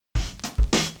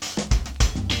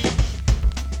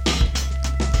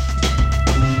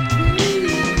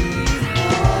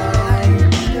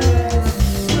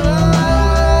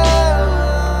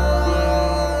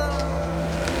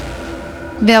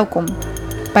Welkom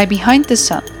bij Behind the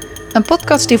Sun, een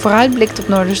podcast die vooruitblikt op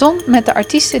Noorderzon met de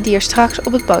artiesten die er straks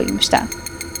op het podium staan.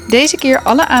 Deze keer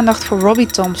alle aandacht voor Robbie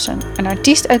Thompson, een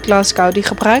artiest uit Glasgow die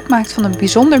gebruik maakt van een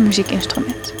bijzonder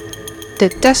muziekinstrument,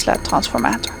 de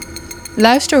Tesla-transformator.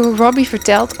 Luister hoe Robbie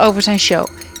vertelt over zijn show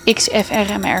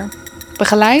XFRMR,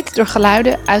 begeleid door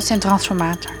geluiden uit zijn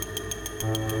transformator.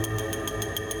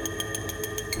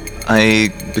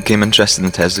 I became interested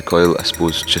in Tesla coil, I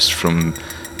suppose, just from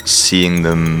seeing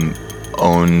them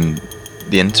on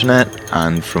the internet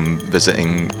and from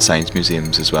visiting science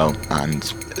museums as well,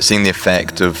 and seeing the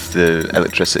effect of the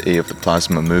electricity of the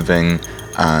plasma moving,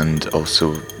 and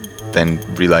also then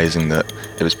realizing that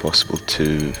it was possible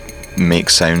to make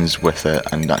sounds with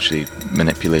it and actually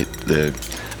manipulate the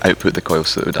output of the coil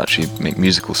so that it would actually make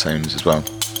musical sounds as well.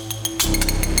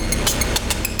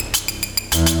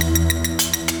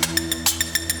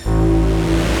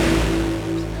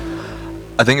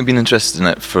 I think I've been interested in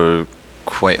it for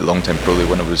quite a long time, probably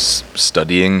when I was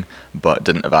studying, but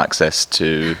didn't have access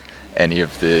to any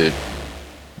of the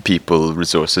people,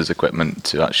 resources, equipment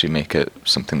to actually make it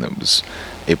something that was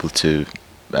able to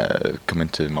come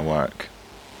into my work.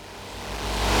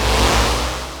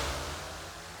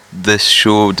 This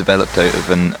show developed out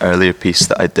of an earlier piece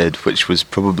that I did, which was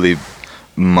probably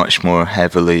much more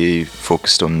heavily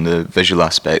focused on the visual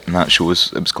aspect, and that show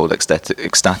was called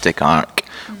Ecstatic Arc,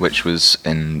 which was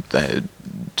in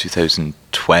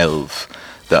 2012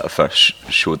 that I first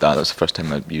showed that. That was the first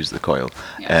time I used the coil,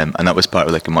 and that was part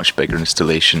of like a much bigger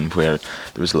installation where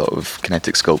there was a lot of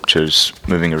kinetic sculptures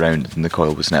moving around, and the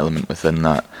coil was an element within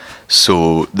that.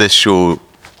 So this show,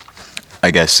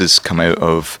 I guess, has come out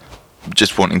of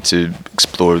just wanting to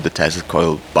explore the Tesla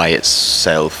coil by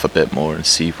itself a bit more and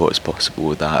see what is possible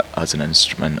with that as an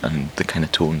instrument and the kind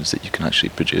of tones that you can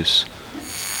actually produce.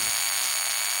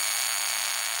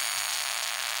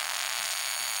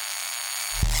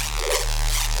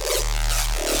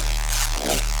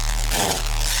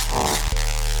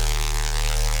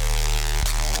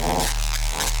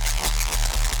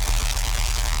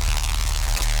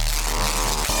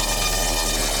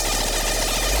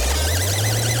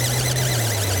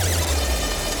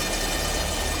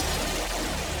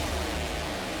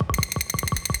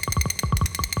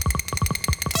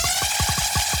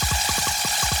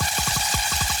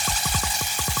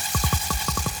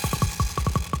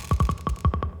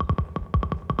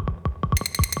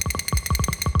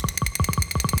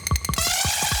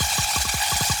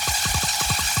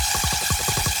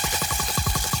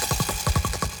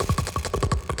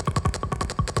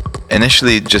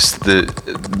 Initially, just the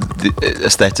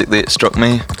aesthetically, it struck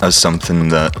me as something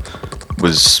that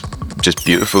was just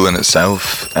beautiful in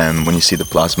itself. When you see the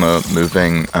plasma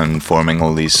moving and forming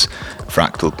all these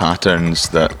fractal patterns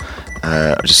that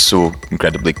are just so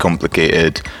incredibly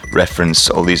complicated,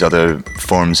 reference all these other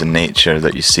forms in nature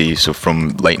that you see. So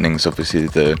from lightning's obviously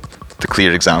the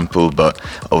clear example, but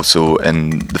also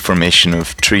in the formation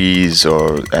of trees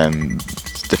or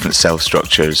different cell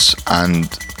structures. And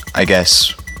I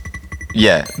guess,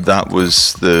 yeah, that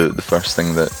was the first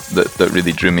thing that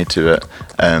really drew me to it.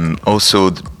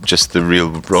 Also, just the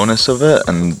real rawness of it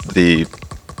and the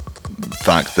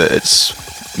fact that it's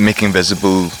making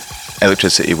visible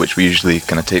electricity, which we usually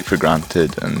kind of take for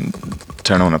granted and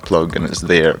turn on a plug and it's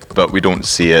there, but we don't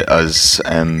see it as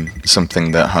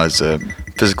something that has a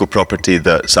physical property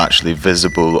that's actually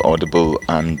visible, audible,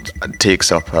 and takes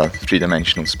up a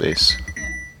three-dimensional space.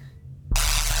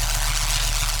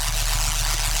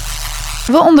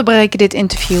 We onderbreken dit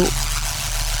interview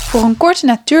voor een korte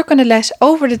natuurkundeles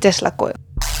over de Tesla coil.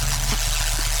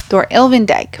 Door Elwin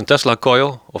Dijk. Een Tesla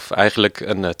coil, of eigenlijk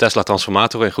een Tesla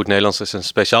transformator in goed Nederlands, is een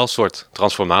speciaal soort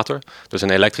transformator. Dus een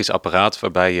elektrisch apparaat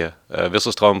waarbij je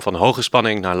wisselstroom van hoge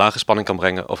spanning naar lage spanning kan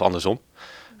brengen of andersom.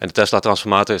 En de Tesla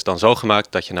transformator is dan zo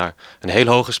gemaakt dat je naar een hele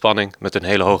hoge spanning met een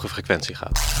hele hoge frequentie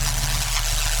gaat.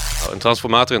 Een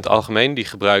transformator in het algemeen die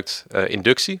gebruikt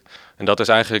inductie. En dat is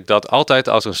eigenlijk dat altijd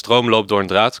als een stroom loopt door een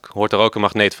draad, hoort er ook een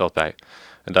magneetveld bij.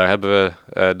 En daar hebben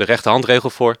we de rechterhandregel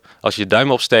voor. Als je je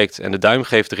duim opsteekt en de duim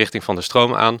geeft de richting van de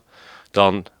stroom aan,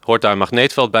 dan hoort daar een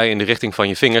magneetveld bij in de richting van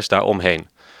je vingers daaromheen.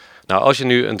 Nou, als je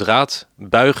nu een draad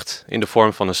buigt in de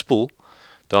vorm van een spoel,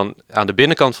 dan aan de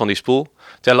binnenkant van die spoel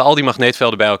tellen al die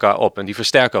magneetvelden bij elkaar op en die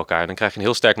versterken elkaar. Dan krijg je een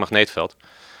heel sterk magneetveld.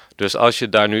 Dus als je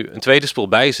daar nu een tweede spoel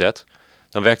bij zet,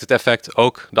 dan werkt het effect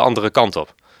ook de andere kant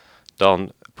op.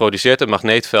 Dan produceert het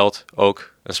magneetveld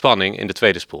ook een spanning in de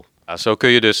tweede spoel. Ja, zo kun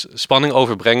je dus spanning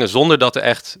overbrengen zonder dat er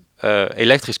echt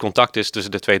elektrisch contact is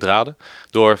tussen de twee draden.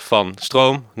 Door van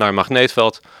stroom naar een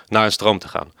magneetveld naar een stroom te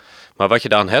gaan. Maar wat je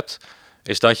dan hebt,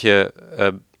 is dat je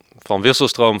van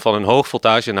wisselstroom van een hoog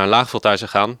voltage naar een laag voltage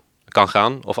kan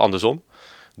gaan of andersom,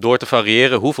 door te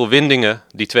variëren hoeveel windingen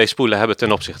die twee spoelen hebben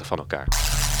ten opzichte van elkaar.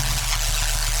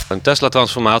 Een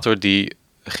Tesla-transformator die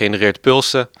genereert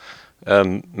pulsen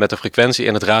met een frequentie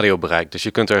in het radiobereik. Dus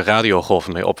je kunt er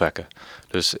radiogolven mee opwekken.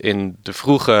 Dus in de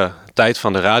vroege tijd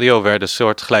van de radio werden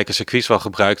soortgelijke circuits wel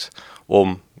gebruikt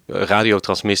om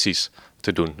radiotransmissies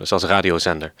te doen, dus als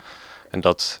radiozender. En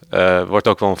dat wordt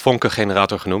ook wel een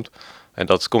vonkengenerator genoemd. En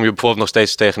dat kom je bijvoorbeeld nog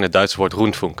steeds tegen in het Duitse woord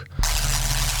Rundfunk.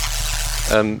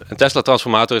 Een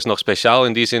Tesla-transformator is nog speciaal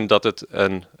in die zin dat het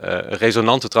een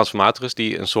resonante transformator is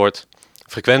die een soort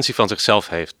frequentie van zichzelf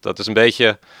heeft. Dat is een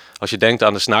beetje, als je denkt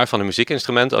aan de snaar van een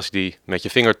muziekinstrument, als je die met je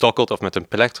vinger tokkelt of met een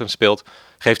plektrum speelt,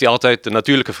 geeft die altijd de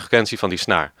natuurlijke frequentie van die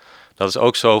snaar. Dat is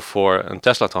ook zo voor een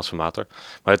Tesla-transformator.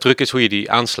 Maar de truc is hoe je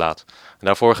die aanslaat. En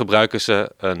daarvoor gebruiken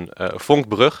ze een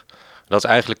vonkbrug. Dat is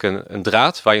eigenlijk een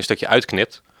draad waar je een stukje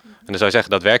uitknipt. En dan zou je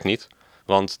zeggen, dat werkt niet,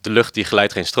 want de lucht die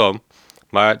geleidt geen stroom.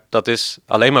 Maar dat is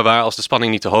alleen maar waar als de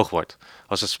spanning niet te hoog wordt.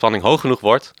 Als de spanning hoog genoeg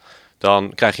wordt,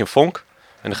 dan krijg je een vonk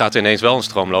en dan gaat er ineens wel een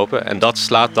stroom lopen. En dat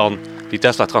slaat dan die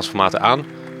Tesla-transformator aan.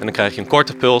 En dan krijg je een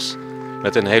korte puls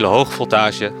met een hele hoge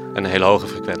voltage en een hele hoge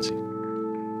frequentie.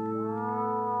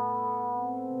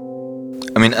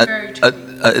 I mean,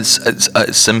 at its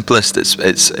simplest,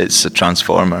 it's a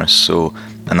transformer. So,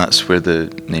 and that's where the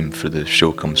name for the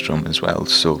show comes from as well.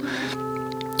 So,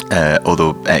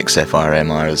 although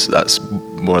XFRMR that's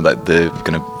more like the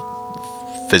kind of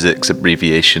physics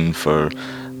abbreviation for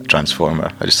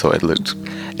transformer. I just thought it looked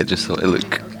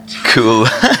cool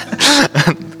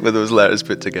with those letters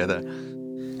put together.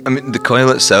 I mean, the coil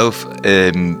itself,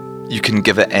 you can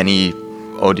give it any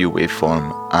audio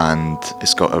waveform, and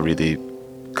it's got a really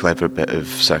clever bit of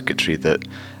circuitry that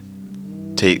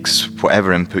takes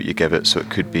whatever input you give it. So it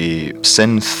could be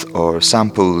synth or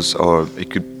samples, or you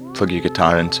could plug your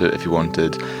guitar into it if you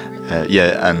wanted.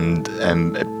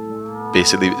 It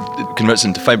basically converts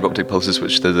into fiber optic pulses,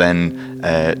 which then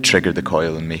trigger the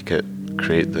coil and make it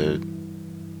create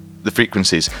the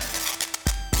frequencies.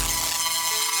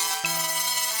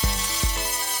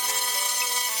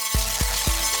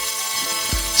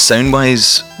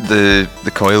 Sound-wise,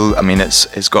 the coil, I mean,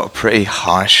 it's got a pretty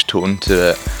harsh tone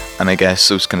to it, and I guess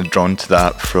I was kind of drawn to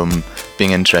that from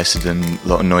being interested in a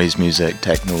lot of noise music,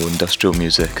 techno, industrial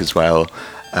music as well,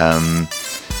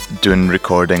 doing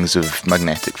recordings of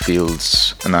magnetic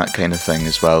fields and that kind of thing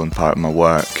as well in part of my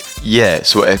work. Yeah,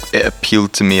 so it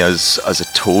appealed to me as a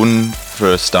tone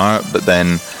for a start, but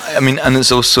then, I mean, and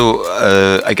it's also,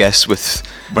 I guess, with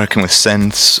working with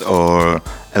synths or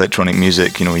electronic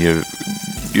music, you know,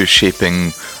 you're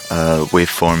shaping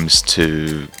waveforms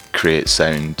to create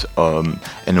sound.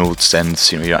 In old synths,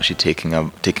 you know, you're actually taking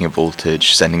a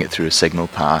voltage, sending it through a signal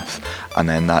path, and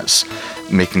then that's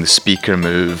making the speaker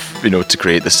move, you know, to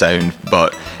create the sound.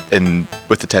 But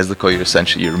with the Tesla coil,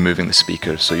 you're removing the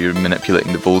speaker, so you're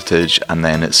manipulating the voltage, and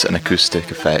then it's an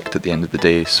acoustic effect at the end of the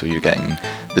day. So you're getting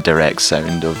the direct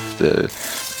sound of the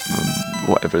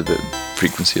whatever the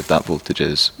frequency of that voltage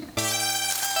is.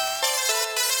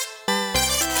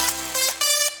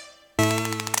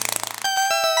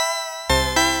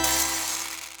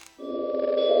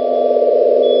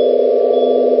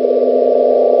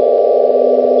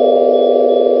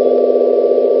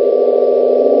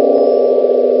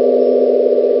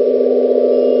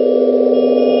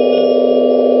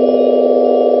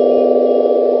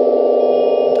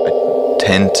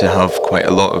 Tend to have quite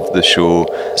a lot of the show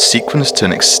sequenced to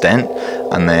an extent,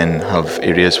 and then have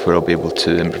areas where I'll be able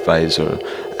to improvise or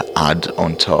add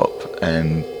on top.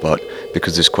 But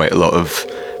because there's quite a lot of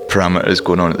parameters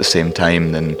going on at the same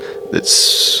time, then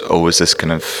it's always this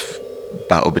kind of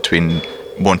battle between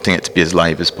wanting it to be as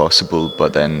live as possible,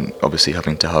 but then obviously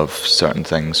having to have certain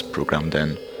things programmed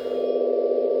in.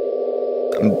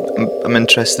 I'm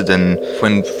interested in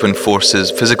when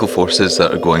physical forces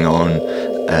that are going on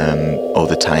all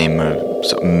the time are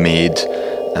sort of made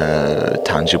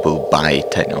tangible by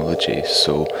technology.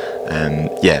 So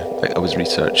I was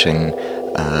researching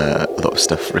a lot of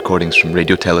stuff, recordings from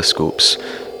radio telescopes,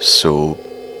 so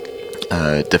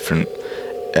different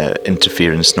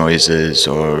interference noises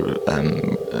or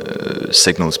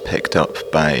signals picked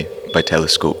up by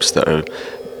telescopes that are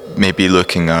maybe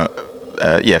looking at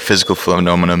physical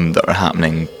phenomenon that are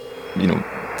happening, you know,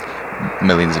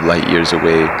 millions of light years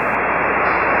away.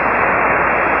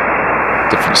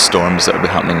 Different storms that are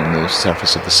happening on the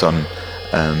surface of the sun,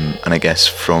 and I guess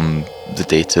from the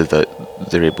data that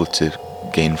they're able to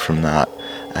gain from that,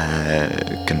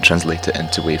 can translate it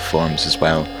into waveforms as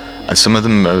well. And some of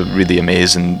them are really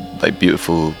amazing, like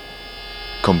beautiful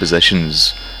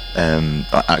compositions,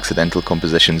 accidental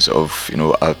compositions of, you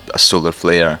know, a solar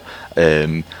flare,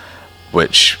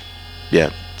 which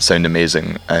sound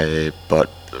amazing, but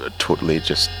totally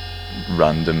just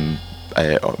random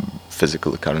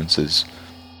physical occurrences.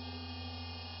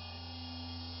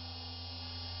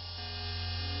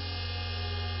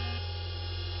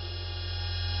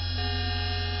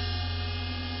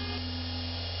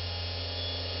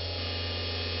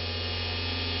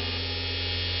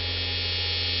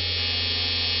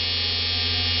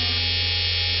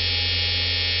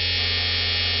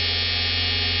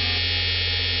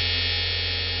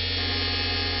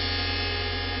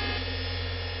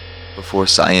 Before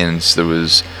science,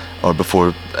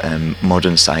 before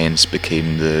modern science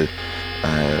became the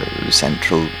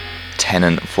central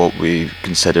tenet of what we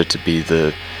consider to be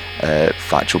the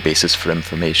factual basis for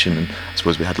information. And I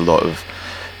suppose we had a lot of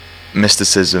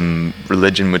mysticism,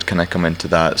 religion would kind of come into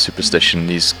that, superstition,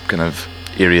 these kind of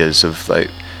areas of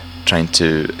like trying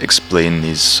to explain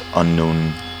these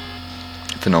unknown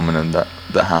phenomena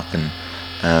that happen.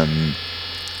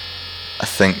 I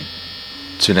think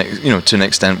to an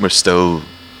extent we're still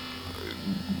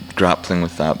grappling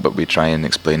with that, but we try and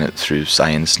explain it through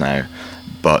science now.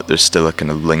 But there's still a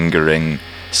kind of lingering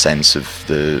sense of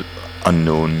the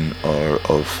unknown, or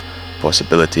of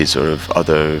possibilities, or of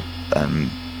other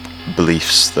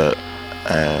beliefs that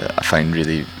I find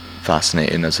really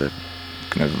fascinating as a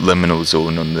kind of liminal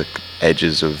zone on the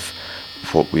edges of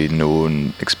what we know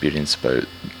and experience about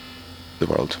the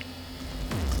world.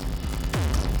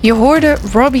 Je hoorde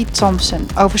Robbie Thompson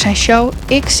over zijn show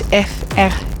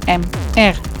XFRMR.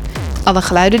 Alle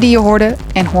geluiden die je hoorde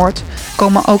en hoort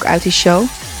komen ook uit die show.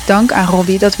 Dank aan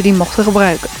Robbie dat we die mochten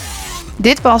gebruiken.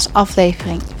 Dit was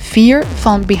aflevering 4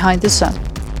 van Behind the Sun.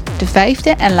 De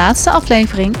 5e en laatste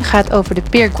aflevering gaat over de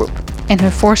Peer Group en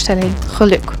hun voorstelling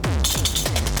Geluk.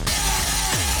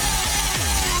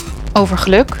 Over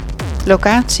geluk,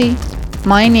 locatie,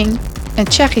 mining, een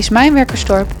Tsjechisch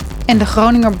mijnwerkersdorp en de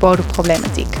Groninger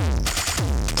bodemproblematiek.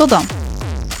 Tot dan!